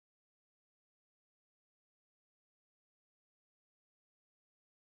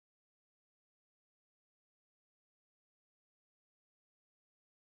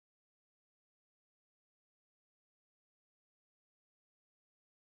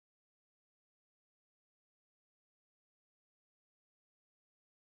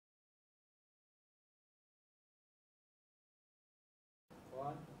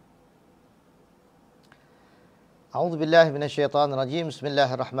أعوذ بالله من الشيطان الرجيم بسم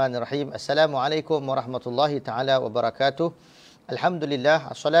الله الرحمن الرحيم السلام عليكم ورحمة الله تعالى وبركاته الحمد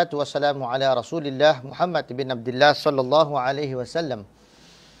لله الصلاة والسلام على رسول الله محمد بن عبد الله صلى الله عليه وسلم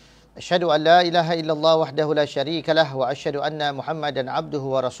أشهد أن لا إله إلا الله وحده لا شريك له وأشهد أن محمدا عبده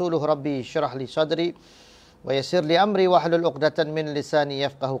ورسوله ربي اشرح لي صدري ويسر لي أمري واحلل عقدة من لساني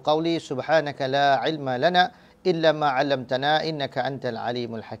يفقه قولي سبحانك لا علم لنا إلا ما علمتنا إنك أنت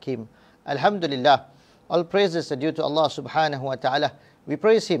العليم الحكيم الحمد لله. All praises are due to Allah subhanahu wa ta'ala. We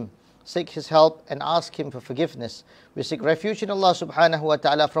praise Him, seek His help and ask Him for forgiveness. We seek refuge in Allah subhanahu wa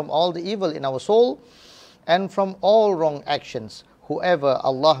ta'ala from all the evil in our soul and from all wrong actions. Whoever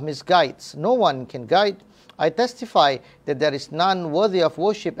Allah misguides, no one can guide. I testify that there is none worthy of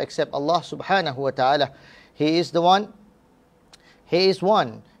worship except Allah subhanahu wa ta'ala. He is one,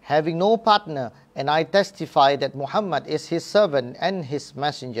 having no partner, and I testify that Muhammad is His servant and His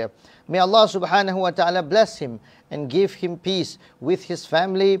messenger. May Allah subhanahu wa ta'ala bless him and give him peace with his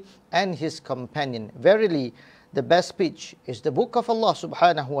family and his companion. Verily, the best speech is the book of Allah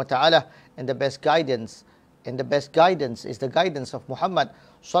subhanahu wa ta'ala, and the best guidance is the guidance of Muhammad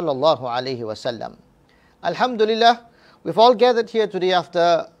sallallahu alayhi wasallam. Alhamdulillah, we've all gathered here today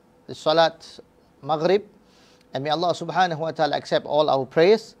after the Salat Maghrib, and may Allah subhanahu wa ta'ala accept all our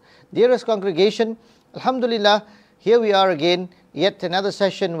prayers. Dearest congregation, Alhamdulillah, here we are again, yet another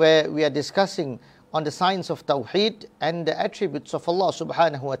session where we are discussing on the signs of Tauhid and the attributes of Allah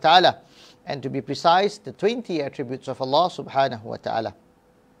subhanahu wa ta'ala, and to be precise, the 20 attributes of Allah subhanahu wa ta'ala.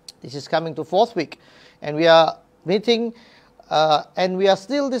 This is coming to fourth week, and we are meeting and we are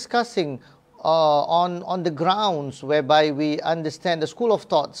still discussing on the grounds whereby we understand the school of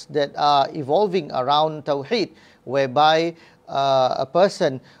thoughts that are evolving around Tauhid, whereby a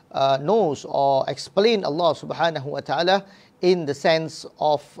person knows or explain Allah subhanahu wa ta'ala in the sense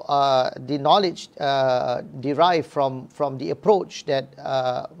of the knowledge derived from the approach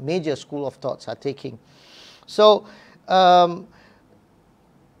that major school of thoughts are taking. So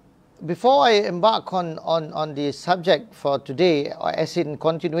before I embark on the subject for today, as in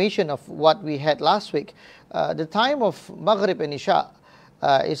continuation of what we had last week, the time of Maghrib and Isha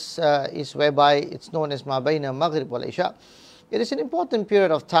is whereby it's known as Ma Baina Maghrib wal Isha. It is an important period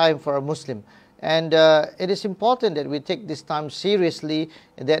of time for a Muslim, and it is important that we take this time seriously,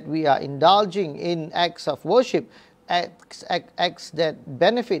 that we are indulging in acts of worship, acts that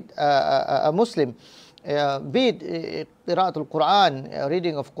benefit a Muslim, be it Qira'atul Quran,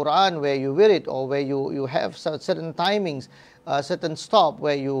 reading of Quran where you read it, or where you have certain timings, certain stop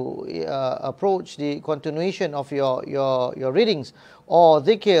where you approach the continuation of your readings, or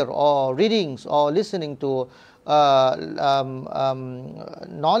dhikr, or readings, or listening to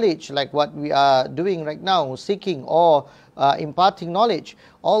knowledge like what we are doing right now, seeking or imparting knowledge.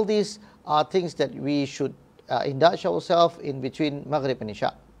 All these are things that we should indulge ourselves in between Maghrib and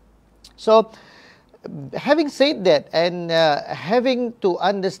Isha. So having said that, and having to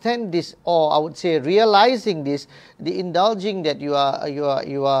understand this, or I would say realizing this, the indulging that you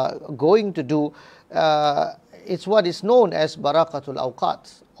are going to do, it's what is known as barakatul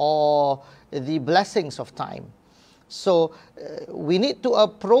awqat, or the blessings of time. So we need to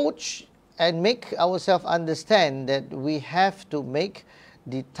approach and make ourselves understand that we have to make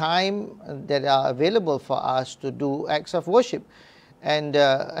the time that are available for us to do acts of worship, and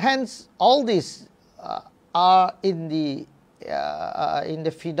hence all these are in the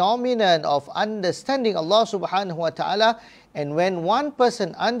phenomenon of understanding Allah subhanahu wa ta'ala. And when one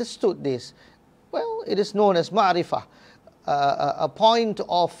person understood this, well, it is known as ma'rifah, a point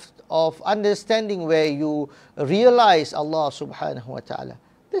of understanding where you realize Allah subhanahu wa ta'ala.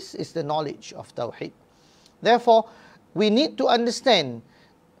 This is the knowledge of Tawhid. Therefore, we need to understand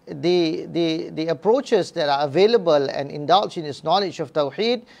the approaches that are available and indulge in this knowledge of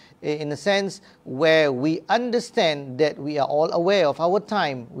Tawhid, in a sense where we understand that we are all aware of our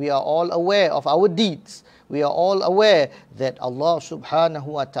time, we are all aware of our deeds, we are all aware that Allah subhanahu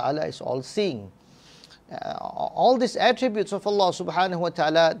wa ta'ala is all seeing. All these attributes of Allah subhanahu wa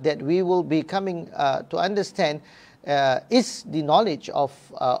ta'ala that we will be coming to understand is the knowledge of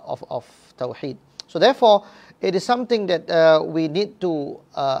Tawheed. So therefore, it is something that we need to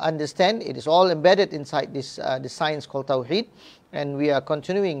understand. It is all embedded inside this science called Tawheed, and we are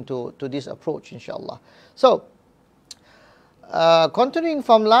continuing to this approach, inshallah. So continuing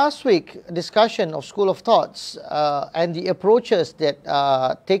from last week discussion of school of thoughts and the approaches that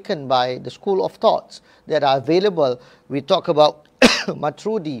are taken by the school of thoughts that are available, we talk about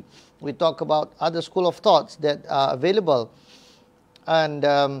Maturidi, we talk about other school of thoughts that are available, and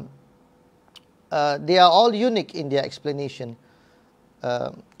they are all unique in their explanation.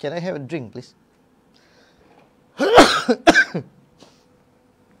 Can I have a drink, please?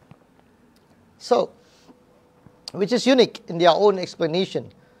 So, which is unique in their own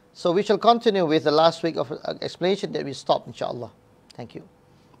explanation. So we shall continue with the last week of explanation that we stopped, inshallah. Thank you.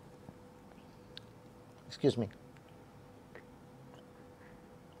 Excuse me.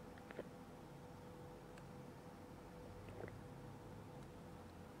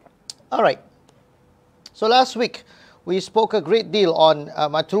 All right. So last week we spoke a great deal on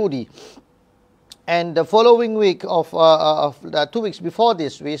Maturidi. And the following week of 2 weeks before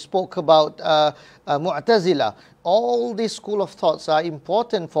this, we spoke about Mu'tazila. All these school of thoughts are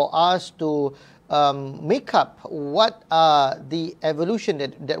important for us to make up what the evolution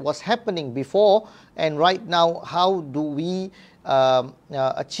that was happening before, and right now how do we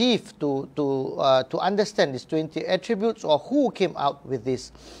achieve to understand these 20 attributes, or who came out with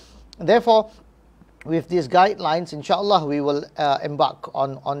this. Therefore, with these guidelines, inshallah, we will embark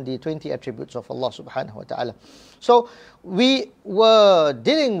on the 20 attributes of Allah subhanahu wa ta'ala. So we were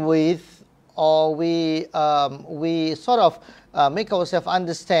dealing with, or we sort of make ourselves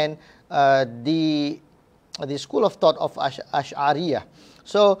understand the school of thought of Ash'ariyah.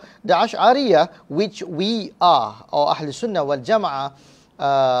 So the Ash'ariyah, which we are, or Ahl Sunnah wal Jama'ah,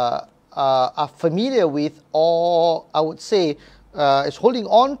 are familiar with, or I would say is holding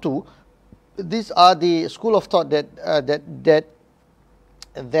on to. These are the school of thought that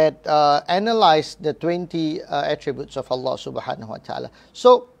analyze the 20 attributes of Allah subhanahu wa ta'ala.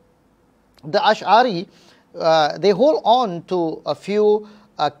 So the Ash'ari, they hold on to a few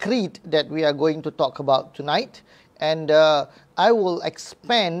creed that we are going to talk about tonight, and I will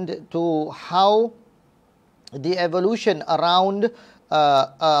expand to how the evolution around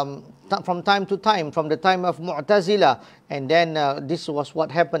from time to time, from the time of Mu'tazila, and then this was what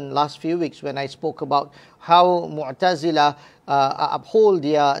happened last few weeks when I spoke about how Mu'tazila uphold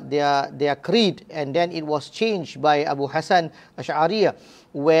their creed, and then it was changed by Abu Hasan Ash'ariyah,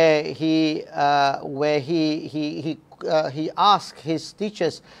 where he asked his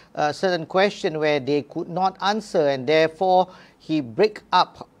teachers a certain question where they could not answer, and therefore he break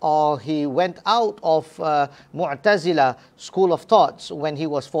up, or he went out of Mu'tazila school of thoughts when he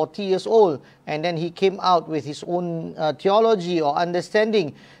was 40 years old, and then he came out with his own theology or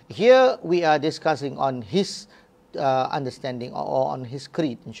understanding. Here we are discussing on his understanding, or on his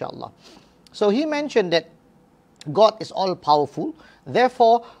creed, inshallah. So he mentioned that God is all powerful,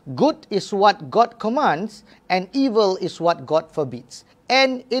 therefore good is what God commands and evil is what God forbids,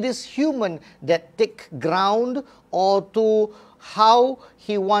 and it is human that take ground or to how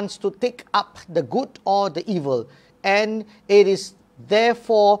he wants to take up the good or the evil, and it is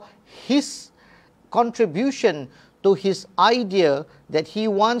therefore his contribution to his idea that he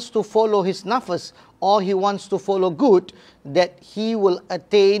wants to follow his nafs, or he wants to follow good, that he will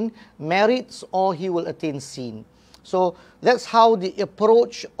attain merits or he will attain sin. So that's how the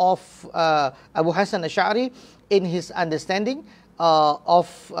approach of Abu Hasan Ash'ari in his understanding of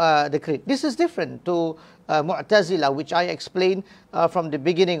the creed. This is different to Mu'tazila, which I explained from the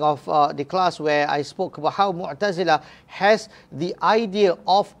beginning of the class, where I spoke about how Mu'tazila has the idea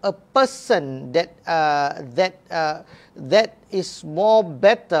of a person that is more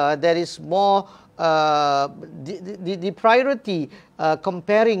better, that is more the priority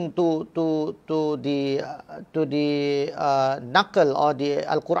comparing to the Naql, or the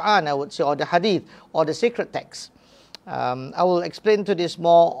Al-Quran, I would say, or the Hadith, or the sacred text. I will explain to this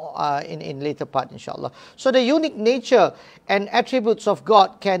more in later part, inshallah. So the unique nature and attributes of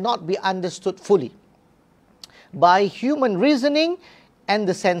God cannot be understood fully by human reasoning and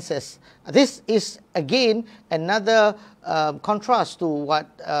the senses. This is again another contrast to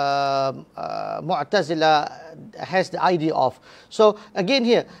what Mu'tazila has the idea of. So again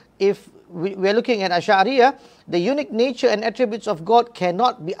here, if we are looking at Ash'ariyah, the unique nature and attributes of God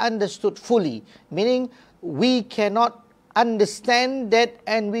cannot be understood fully, meaning we cannot understand that,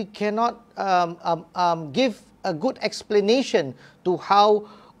 and we cannot give a good explanation to how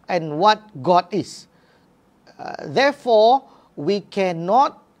and what God is. Therefore, we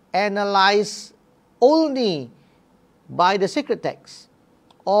cannot analyze only by the sacred text,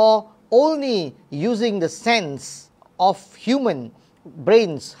 or only using the sense of human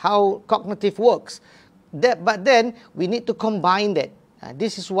brains, how cognitive works. But then we need to combine that.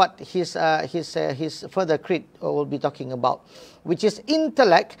 This is what his further creed will be talking about, which is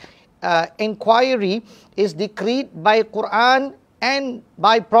intellect. Inquiry is decreed by Quran and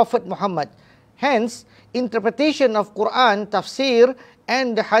by Prophet Muhammad. Hence, interpretation of Quran, tafsir,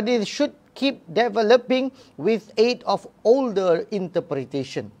 and the Hadith should keep developing with aid of older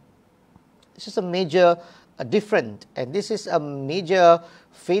interpretation. This is a major difference, and this is a major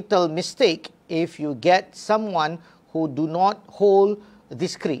fatal mistake if you get someone who do not hold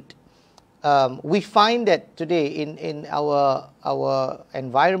this creed. We find that today in our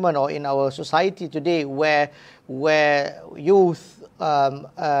environment or in our society today, where youth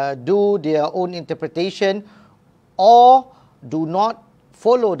do their own interpretation or do not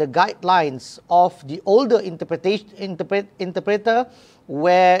follow the guidelines of the older interpreter,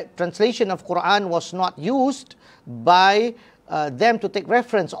 where translation of Quran was not used by them to take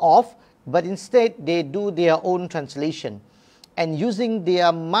reference of, but instead they do their own translation and using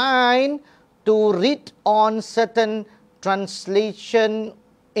their mind to read on certain translation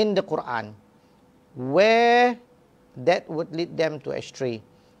in the Quran, where that would lead them to astray.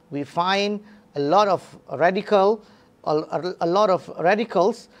 We find a lot of radicals,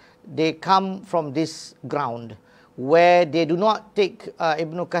 they come from this ground, where they do not take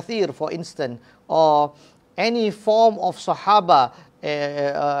Ibn Kathir, for instance, or any form of Sahaba.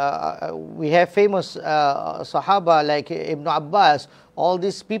 We have famous Sahaba like Ibn Abbas. All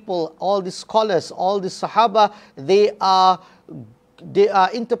these people, all these scholars, all these Sahaba, they are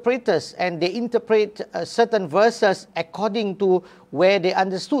interpreters, and they interpret certain verses according to where they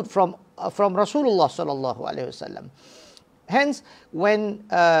understood from Rasulullah sallallahu alaihi wasallam. Hence, when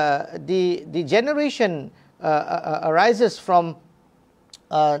the generation arises from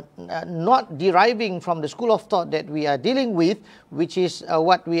not deriving from the school of thought that we are dealing with, which is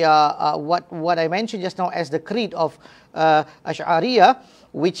what I mentioned just now as the creed of Ash'ariyah,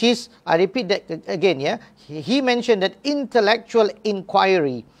 which is, I repeat that again, yeah, he mentioned that intellectual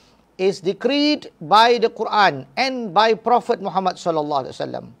inquiry is decreed by the Quran and by Prophet Muhammad sallallahu alaihi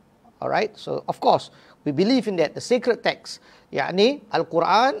wasallam. All right, so of course we believe in that, the sacred text, yani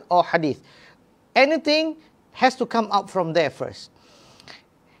Al-Quran or Hadith. Anything has to come out from there first.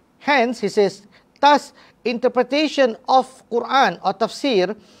 Hence, he says, thus interpretation of Quran or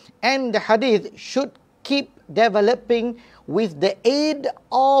tafsir and the Hadith should keep developing with the aid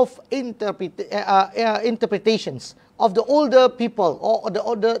of interpretations of the older people or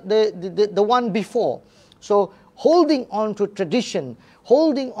the one before. So holding on to tradition,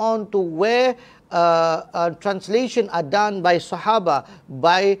 holding on to where translation are done by Sahaba,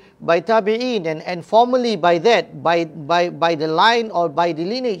 by Tabi'in, and formally by that, by the line or by the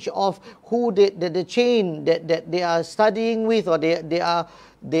lineage of who the chain that they are studying with, or they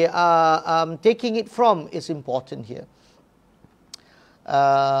are taking it from, is important here.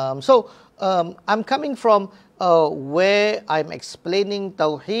 I'm coming from where I'm explaining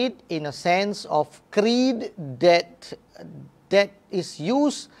Tauhid in a sense of creed that is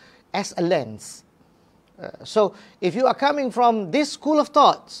used as a lens. So if you are coming from this school of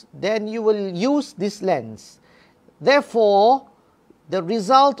thoughts, then you will use this lens. Therefore, the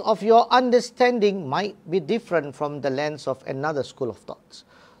result of your understanding might be different from the lens of another school of thoughts.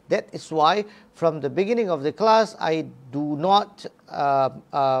 That is why from the beginning of the class, I do not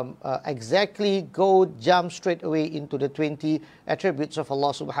exactly jump straight away into the 20 attributes of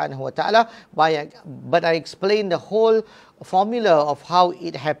Allah subhanahu wa ta'ala, but I explain the whole formula of how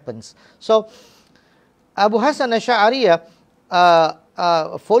it happens. So Abu Hassan Ash'ariyah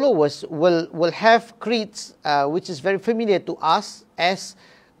followers will have creeds which is very familiar to us, as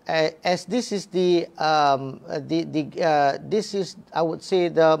this is this is, I would say,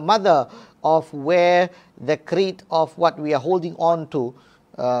 the mother of where the creed of what we are holding on to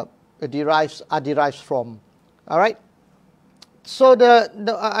derives from. All right. So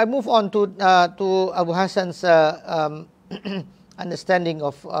I move on to Abu Hassan's understanding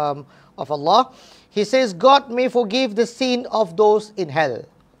of Allah. He says, God may forgive the sin of those in hell.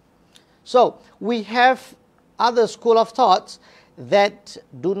 So we have other school of thoughts that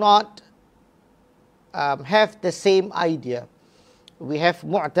do not have the same idea. We have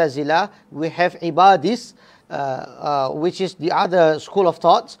Mu'tazila, we have Ibadis, which is the other school of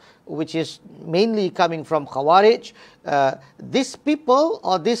thoughts, which is mainly coming from Khawarij. These people,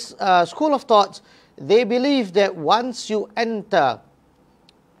 or this school of thoughts, they believe that once you enter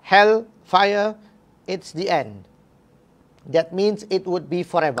hell, fire, it's the end. That means it would be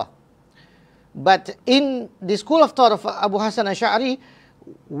forever. But in the school of thought of Abu Hassan Ash'ari,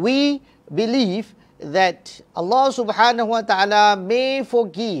 we believe that Allah subhanahu wa ta'ala may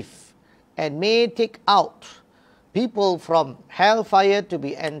forgive and may take out people from hellfire to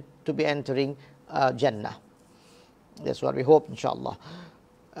be entering Jannah. That's what we hope, inshallah.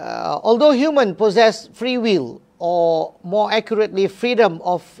 Although humans possess free will, or more accurately freedom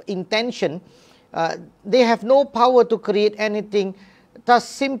of intention, they have no power to create anything, thus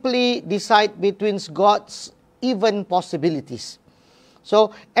simply decide between God's even possibilities.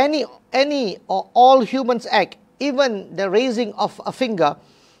 So any or all humans act, even the raising of a finger,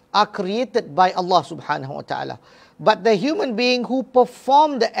 are created by Allah subhanahu wa ta'ala. But the human being who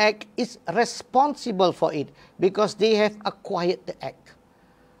perform the act is responsible for it because they have acquired the act.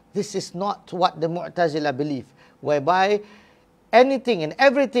 This is not what the Mu'tazila believe, whereby anything and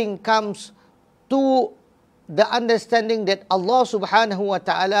everything comes to the understanding that Allah subhanahu wa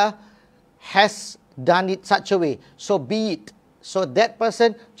ta'ala has done it such a way. So be it. So that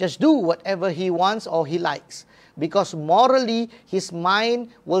person just do whatever he wants or he likes. Because morally, his mind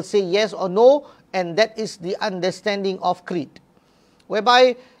will say yes or no, and that is the understanding of creed.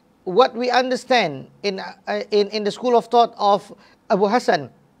 Whereby what we understand in the school of thought of Abu Hassan,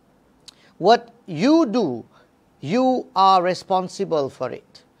 what you do, you are responsible for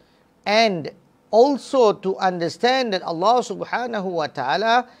it. And also to understand that Allah subhanahu wa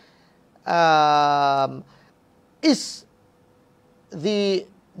ta'ala is the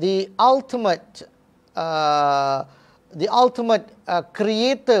ultimate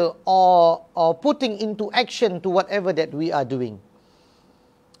creator or putting into action to whatever that we are doing.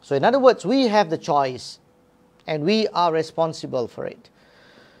 So in other words, we have the choice and we are responsible for it.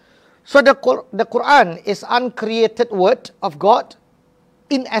 So the Quran is uncreated word of God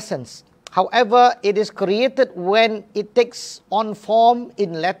in essence. However, it is created when it takes on form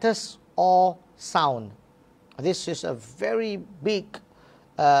in letters or sound. This is a very big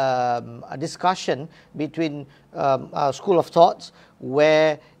discussion between school of thoughts,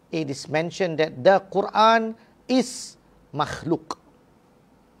 where it is mentioned that the Quran is makhluk.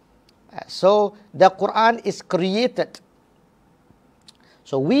 So the Quran is created.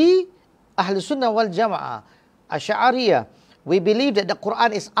 So we, Ahlul Sunnah wal Jama'ah, Ash'ariyah, we believe that the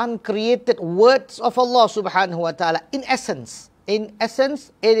Quran is uncreated words of Allah subhanahu wa ta'ala in essence. In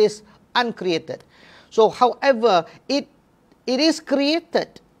essence, it is uncreated. So however, it is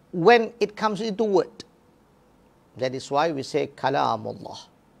created when it comes into word. That is why we say Kalamullah.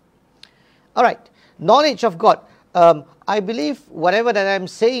 Alright, knowledge of God. I believe whatever that I'm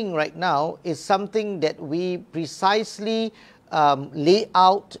saying right now is something that we precisely lay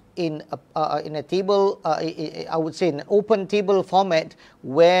out in a table, I would say in an open table format,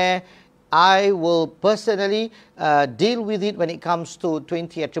 where I will personally deal with it when it comes to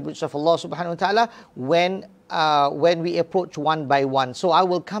 20 attributes of Allah subhanahu wa ta'ala when we approach one by one. So I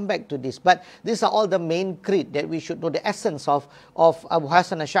will come back to this. But these are all the main creed that we should know, the essence of Abu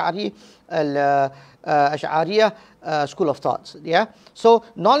Hassan Ash'ari, Ash'ariyah school of thoughts. Yeah. So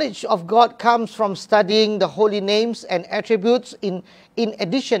knowledge of God comes from studying the holy names and attributes in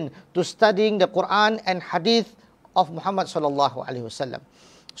addition to studying the Quran and Hadith of Muhammad sallallahu alaihi wasallam.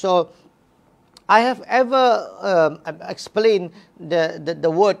 So I have ever explained the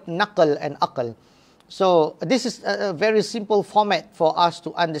word naql and aql. So this is a very simple format for us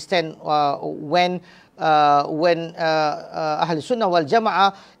to understand when Ahlul Sunnah wal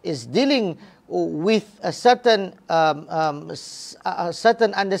Jama'ah is dealing with a certain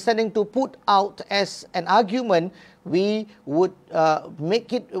understanding to put out as an argument. We would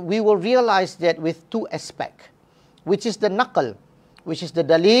we will realize that with two aspects, which is the naql, which is the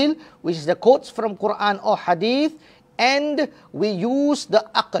dalil, which is the quotes from Quran or Hadith, and we use the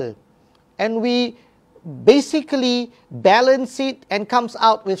aql, and we basically balance it and comes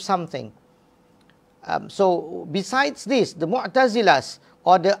out with something. So besides this, the Mu'tazilas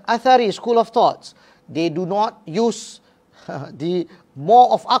or the Athari school of thoughts, they do not use the more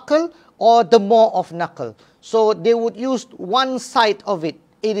of aql or the more of naql. So they would use one side of it.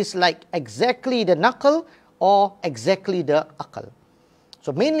 It is like exactly the naql or exactly the aql.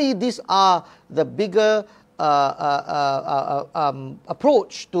 So mainly these are the bigger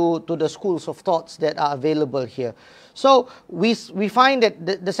approach to the schools of thoughts that are available here. So we find that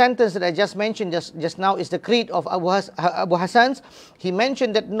the sentence that I just mentioned just now is the creed of Abu Hassan's. He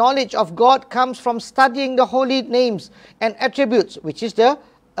mentioned that knowledge of God comes from studying the holy names and attributes, which is the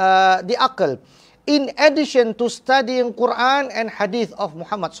aql, in addition to studying Quran and Hadith of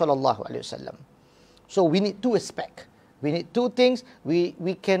Muhammad sallallahu alaihi wasallam. So we need two aspects. We need two things. We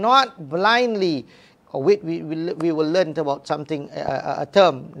cannot blindly. We will learn about something, a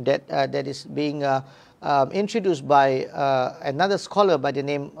term that is being introduced by another scholar by the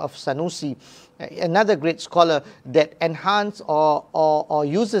name of Sanusi, another great scholar that enhance or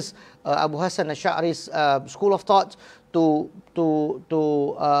uses Abu Hassan Ash'ari's school of thought to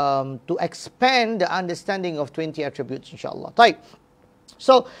expand the understanding of 20 attributes, inshallah.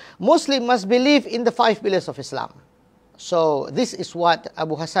 So Muslim must believe in the 5 pillars of Islam. So this is what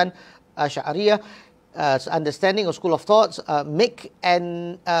Abu Hassan Ash'ariyah understanding of school of thoughts make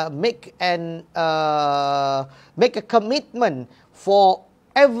a commitment for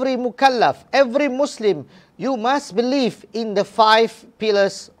every mukallaf, every Muslim, you must believe in the 5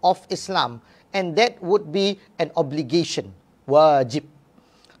 pillars of Islam, and that would be an obligation, wajib.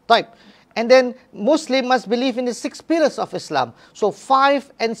 Type. And then Muslim must believe in the 6 pillars of Islam. So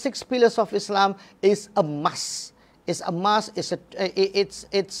 5 and 6 pillars of Islam is a must. It's a must.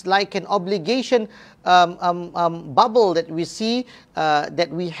 It's like an obligation bubble that we see that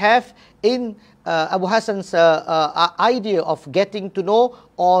we have in Abu Hassan's idea of getting to know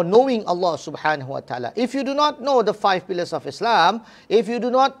or knowing Allah subhanahu wa ta'ala. If you do not know the 5 pillars of Islam, if you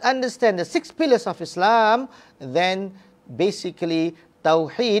do not understand the 6 pillars of Islam, then basically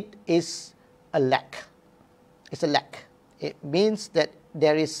Tauhid is a lack. It's a lack. It means that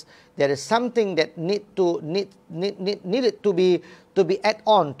there is something that needed to be add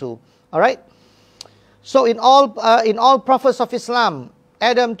on to. All right. So in all prophets of Islam,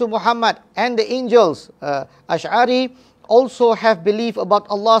 Adam to Muhammad and the angels, Ash'ari also have belief about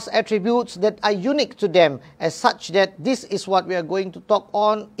Allah's attributes that are unique to them, as such that this is what we are going to talk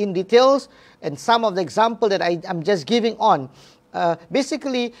on in details, and some of the example that I'm just giving on.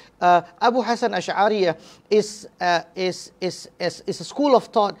 Basically, Abu Hassan Ash'ari is a school of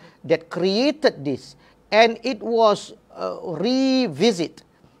thought that created this, and it was revisited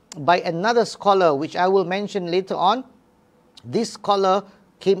by another scholar, which I will mention later on. This scholar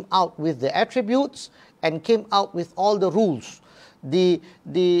came out with the attributes and came out with all the rules, the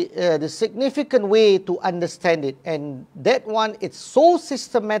significant way to understand it, and that one is so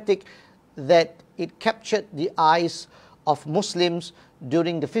systematic that it captured the eyes of Muslims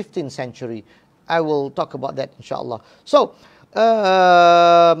during the 15th century. I will talk about that inshallah. So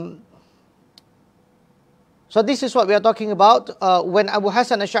this is what we are talking about. When Abu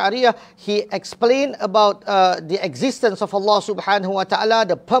Hassan Ash'ari, he explained about the existence of Allah subhanahu wa ta'ala,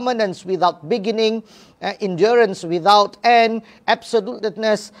 the permanence without beginning, endurance without end,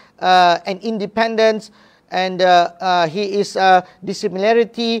 absoluteness and independence, and he is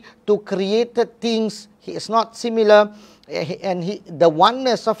dissimilarity to created things. He is not similar, and the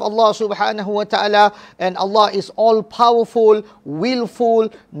oneness of Allah subhanahu wa ta'ala, and Allah is all powerful, willful,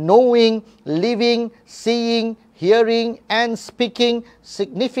 knowing, living, seeing, hearing and speaking,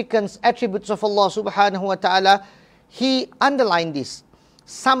 significance, attributes of Allah subhanahu wa ta'ala. He underlined this.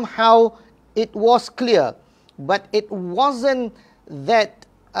 Somehow it was clear, but it wasn't that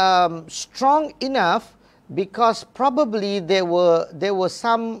strong enough, because probably there were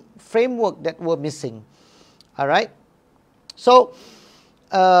some framework that were missing. All right. So,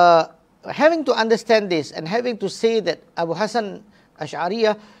 having to understand this and having to say that Abu Hassan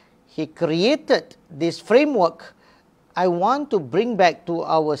Ash'ari, he created this framework, I want to bring back to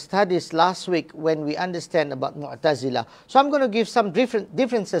our studies last week when we understand about Mu'tazila. So I'm going to give some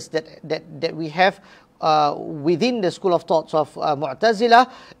differences that we have within the school of thoughts of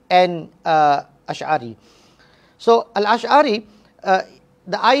Mu'tazila and Ash'ari. So Al-Ash'ari,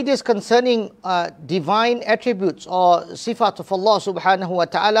 the ideas concerning divine attributes or sifat of Allah subhanahu wa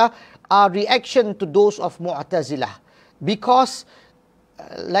ta'ala are reaction to those of Mu'tazilah. Because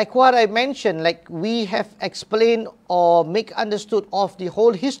like what I mentioned, like we have explained or make understood of the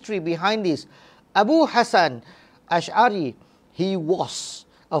whole history behind this, Abu Hassan Ash'ari, he was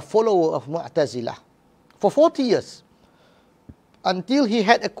a follower of Mu'tazilah for 40 years until he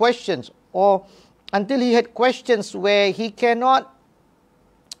had questions, or until he had questions where he cannot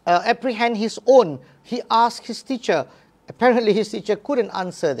apprehend his own. He asked his teacher. Apparently his teacher couldn't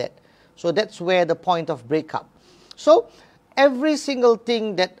answer that. So that's where the point of breakup. So every single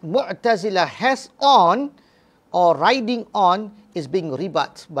thing that Mu'tazila has on or riding on is being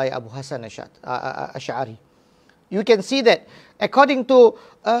rebut by Abu Hassan Ash'ari. You can see that according to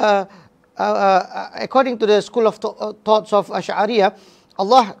the school of thoughts of Ash'ariyah,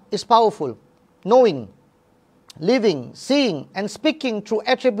 Allah is powerful, knowing, living, seeing and speaking through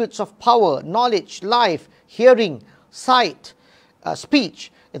attributes of power, knowledge, life, hearing, sight,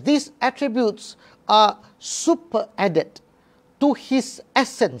 speech. These attributes are super added to his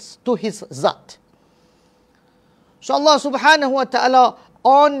essence, to his zat. So Allah subhanahu wa ta'ala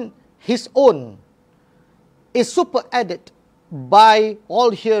on his own is super added by all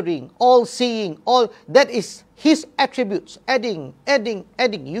hearing, all seeing, all that is his attributes, adding.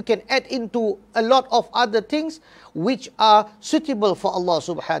 You can add into a lot of other things which are suitable for Allah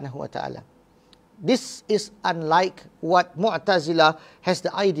subhanahu wa ta'ala. This is unlike what Mu'tazila has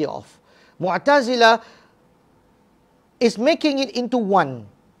the idea of. Mu'tazila is making it into one.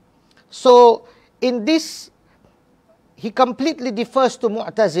 So in this, he completely differs to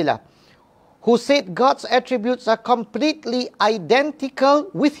Mu'tazila, who said God's attributes are completely identical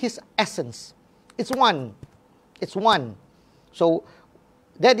with his essence. It's one. It's one. So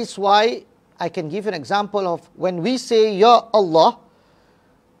that is why I can give an example of when we say Ya Allah,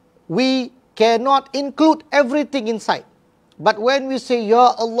 we cannot include everything inside. But when we say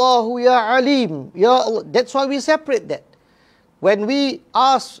Ya Allahu Ya Alim, Ya Allah, that's why we separate that. When we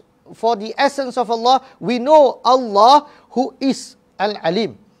ask for the essence of Allah, we know Allah who is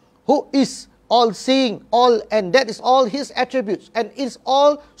Al-Alim, who is all-seeing, all, and that is all His attributes, and it's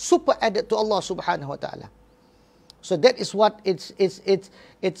all super added to Allah subhanahu wa ta'ala. So that is what it's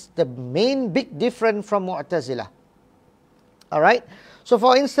the main big difference from Mu'tazilah. Alright? So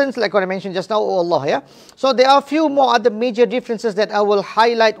for instance, like what I mentioned just now, oh Allah, yeah? So there are a few more other major differences that I will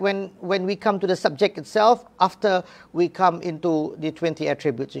highlight when we come to the subject itself, after we come into the 20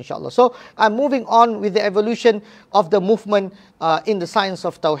 attributes, inshallah. So I'm moving on with the evolution of the movement in the science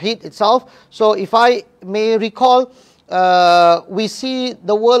of Tauhid itself. So if I may recall, we see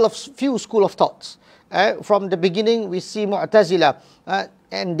the world of few school of thoughts. From the beginning, we see Mu'tazilah,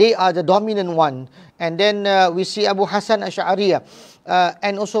 and they are the dominant one. And then we see Abu Hasan Ash'ariyah,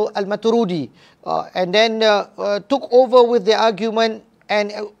 and also Al-Maturidi, and then took over with the argument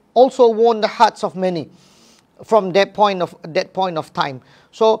and also won the hearts of many from that point of time.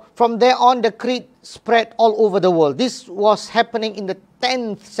 So from there on, the creed spread all over the world. This was happening in the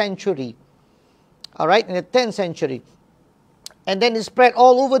 10th century. All right, in the 10th century. And then it spread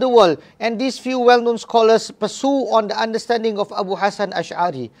all over the world. And these few well-known scholars pursue on the understanding of Abu Hasan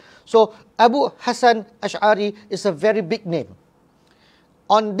Ash'ari. So Abu Hasan Ash'ari is a very big name.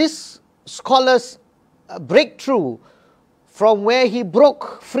 On this scholar's breakthrough, from where he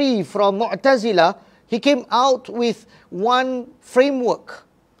broke free from Mu'tazilah, he came out with one framework.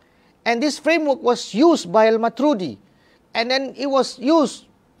 And this framework was used by Al-Maturidi. And then it was used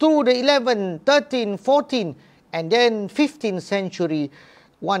through the 11th, 13th, 14th, and then 15th century,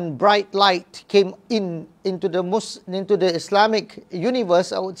 one bright light came into the Islamic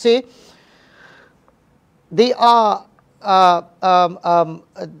universe, I would say. They are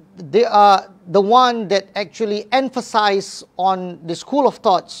the one that actually emphasize on the school of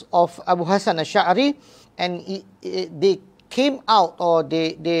thoughts of Abu Hasan Ash'ari, and they came out, or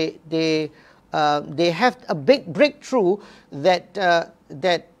they have a big breakthrough that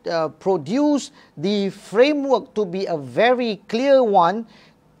produce the framework to be a very clear one,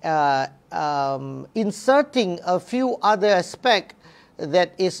 inserting a few other aspects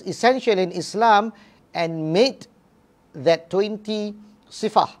that is essential in Islam, and made that 20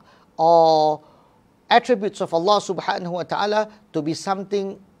 sifah or attributes of Allah subhanahu wa ta'ala to be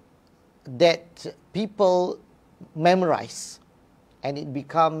something that people memorize, and it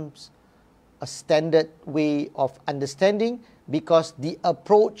becomes a standard way of understanding, because the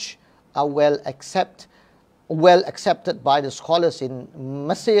approach are well accepted by the scholars in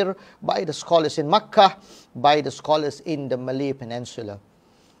Masir, by the scholars in Makkah, by the scholars in the Malay Peninsula.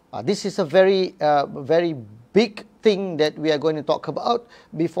 This is a very big thing that we are going to talk about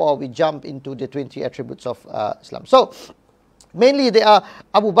before we jump into the 20 attributes of Islam. So, mainly they are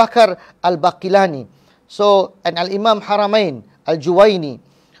Abu Bakr al-Baqilani, so, and Al-Imam Haramain, Al-Juwayni.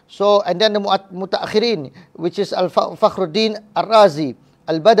 So, and then the Mutaakhirin, which is Al-Fakhruddin Al-Razi,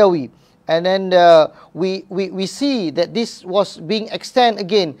 Al-Badawi. And then we see that this was being extended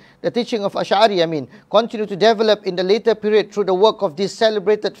again, the teaching of Ash'ari, continue to develop in the later period through the work of these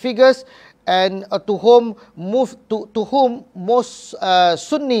celebrated figures, and to whom most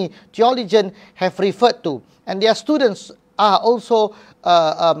Sunni theologians have referred to. And their students are also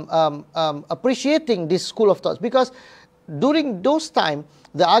appreciating this school of thoughts, because during those times,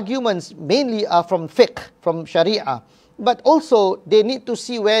 the arguments mainly are from fiqh, from Sharia, but also they need to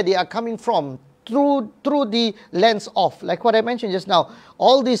see where they are coming from through the lens of, like what I mentioned just now,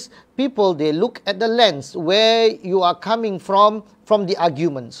 all these people, they look at the lens where you are coming from the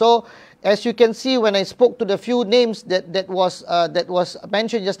argument. So as you can see, when I spoke to the few names that was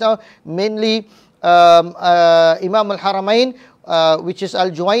mentioned just now, mainly Imam Al-Haramain, which is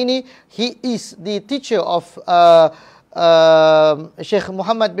Al-Juwayni, he is the teacher of Sheikh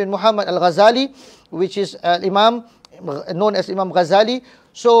Muhammad bin Muhammad Al-Ghazali, which is Imam known as Imam Ghazali.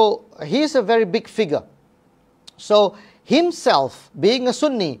 So he is a very big figure. So himself, being a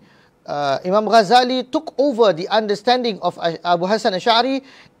Sunni, Imam Ghazali took over the understanding of Abu Hasan Ash'ari,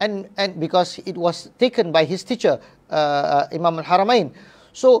 and because it was taken by his teacher, Imam Al-Haramain.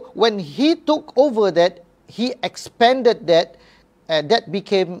 So when he took over that, he expanded that, that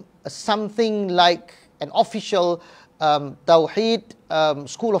became something like an official Tauhid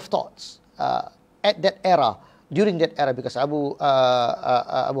school of thoughts at that era, during that era, because Abu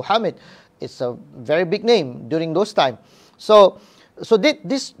Hamid is a very big name during those times. So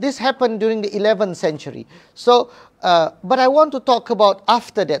this happened during the 11th century. So But I want to talk about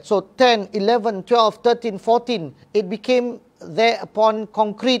after that. So 10, 11, 12, 13, 14, it became there upon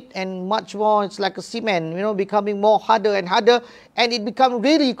concrete and much more, it's like a cement, becoming more harder and harder, and it become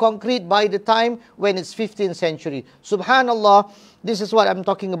really concrete by the time when it's 15th century. Subhanallah, this is what I'm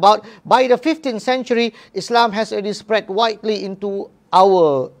talking about. By the 15th century, Islam has already spread widely into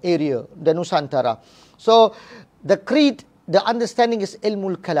our area, the Nusantara. So the creed, the understanding is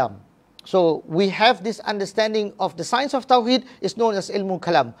ilmul kalam. So we have this understanding of the science of Tauhid is known as ilmul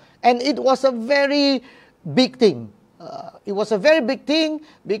kalam. And it was a very big thing. It was a very big thing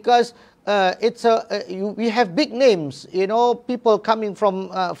because we have big names, people coming from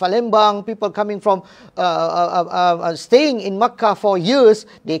Palembang, people coming from staying in Makkah for years,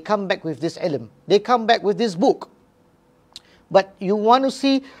 they come back with this ilm. They come back with this book. But you want to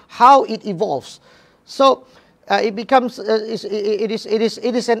see how it evolves. So it becomes, it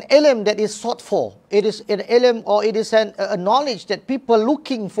is an ilm that is sought for. It is an ilm, or it is a knowledge that people are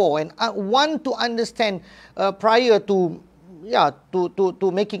looking for and want to understand prior to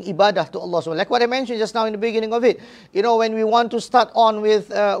making ibadah to Allah SWT. Like what I mentioned just now in the beginning of it, when we want to start on with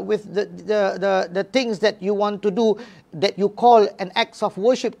the things that you want to do, that you call an acts of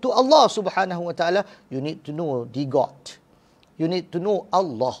worship to Allah Subhanahu wa Ta'ala, you need to know the God. You need to know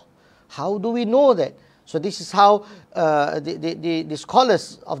Allah. How do we know that? So this is how the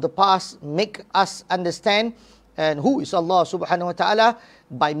scholars of the past make us understand and who is Allah Subhanahu wa Ta'ala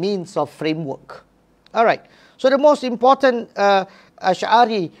by means of framework. Alright, so the most important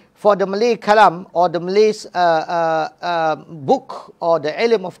Ash'ari for the Malay Kalam, or the Malay's book, or the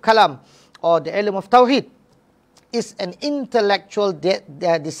ilm of Kalam, or the ilm of Tauhid, is an intellectual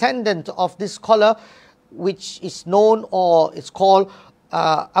descendant of this scholar, which is known, or it's called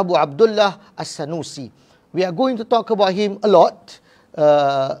Abu Abdullah As-Sanusi. We are going to talk about him a lot.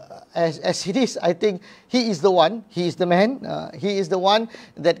 As it is, I think he is the one, he is the man, he is the one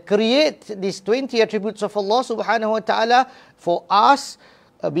that create these 20 attributes of Allah Subhanahu wa Ta'ala for us,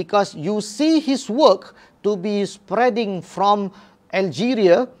 because you see his work to be spreading from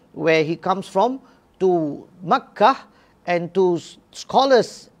Algeria, where he comes from, to Makkah, and to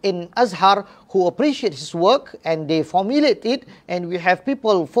scholars in Azhar who appreciate his work and they formulate it, and we have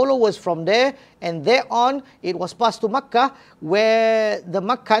people, followers from there, and thereon it was passed to Makkah, where the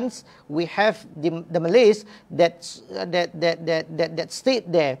Makkans, we have the Malays that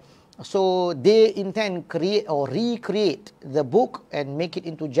stayed there. So they intend create or recreate the book and make it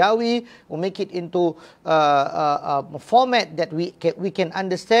into Jawi, or make it into a format that we can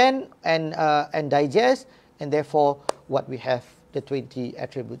understand and digest, and therefore what we have, the 20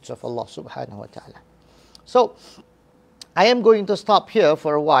 attributes of Allah Subhanahu wa Ta'ala. So I am going to stop here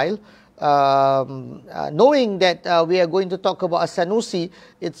for a while, knowing that we are going to talk about As-Sanusi.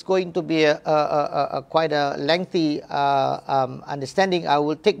 It's going to be quite a lengthy understanding. I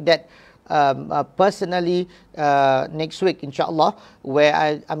will take that personally next week, inshallah,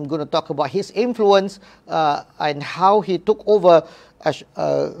 where I'm going to talk about his influence and how he took over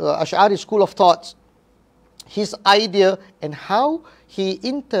Ash'ari school of thoughts, his idea, and how he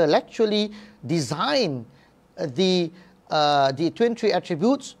intellectually designed the 20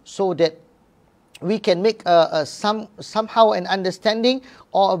 attributes so that we can make somehow an understanding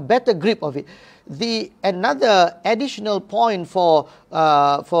or a better grip of it. Another additional point for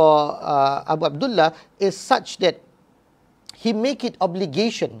Abu Abdullah is such that he make it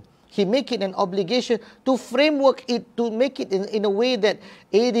obligation. He make it an obligation to framework it, to make it in a way that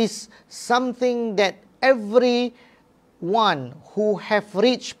it is something that everyone who have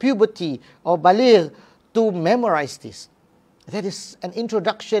reached puberty or baligh to memorize this. That is an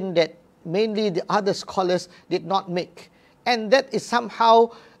introduction that mainly the other scholars did not make. And that is somehow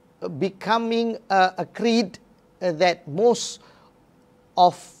becoming a creed that most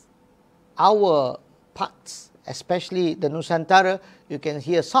of our parts, especially the Nusantara, you can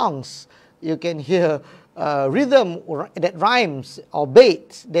hear songs, you can hear rhythm that rhymes, or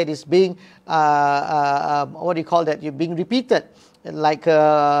bait that is being what do you call that? You're being repeated, like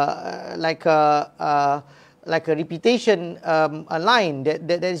a repetition, a line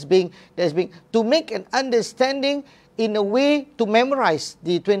that is being to make an understanding in a way to memorize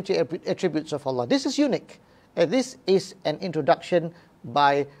the 20 attributes of Allah. This is unique. This is an introduction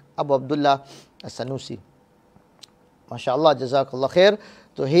by Abu Abdullah As-Sanusi. MashaAllah, Jazakallah khair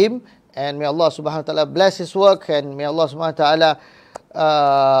to him. And may Allah Subhanahu wa Ta'ala bless his work, and may Allah Subhanahu wa Ta'ala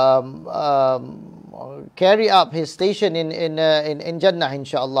carry up his station in Jannah,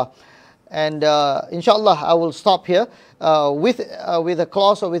 inshaAllah. And inshallah, I will stop here with a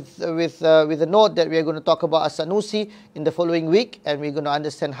clause, or with a note that we are going to talk about As-Sanusi in the following week, and we're going to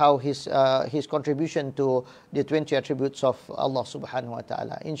understand how his contribution to the 20 attributes of Allah subhanahu wa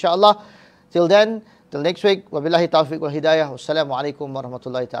ta'ala. Inshallah, till then, till next week, wabillahi tawfiq wal hidayah. Wassalamu alaikum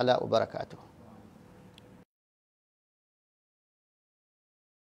warahmatullahi ta'ala wabarakatuh.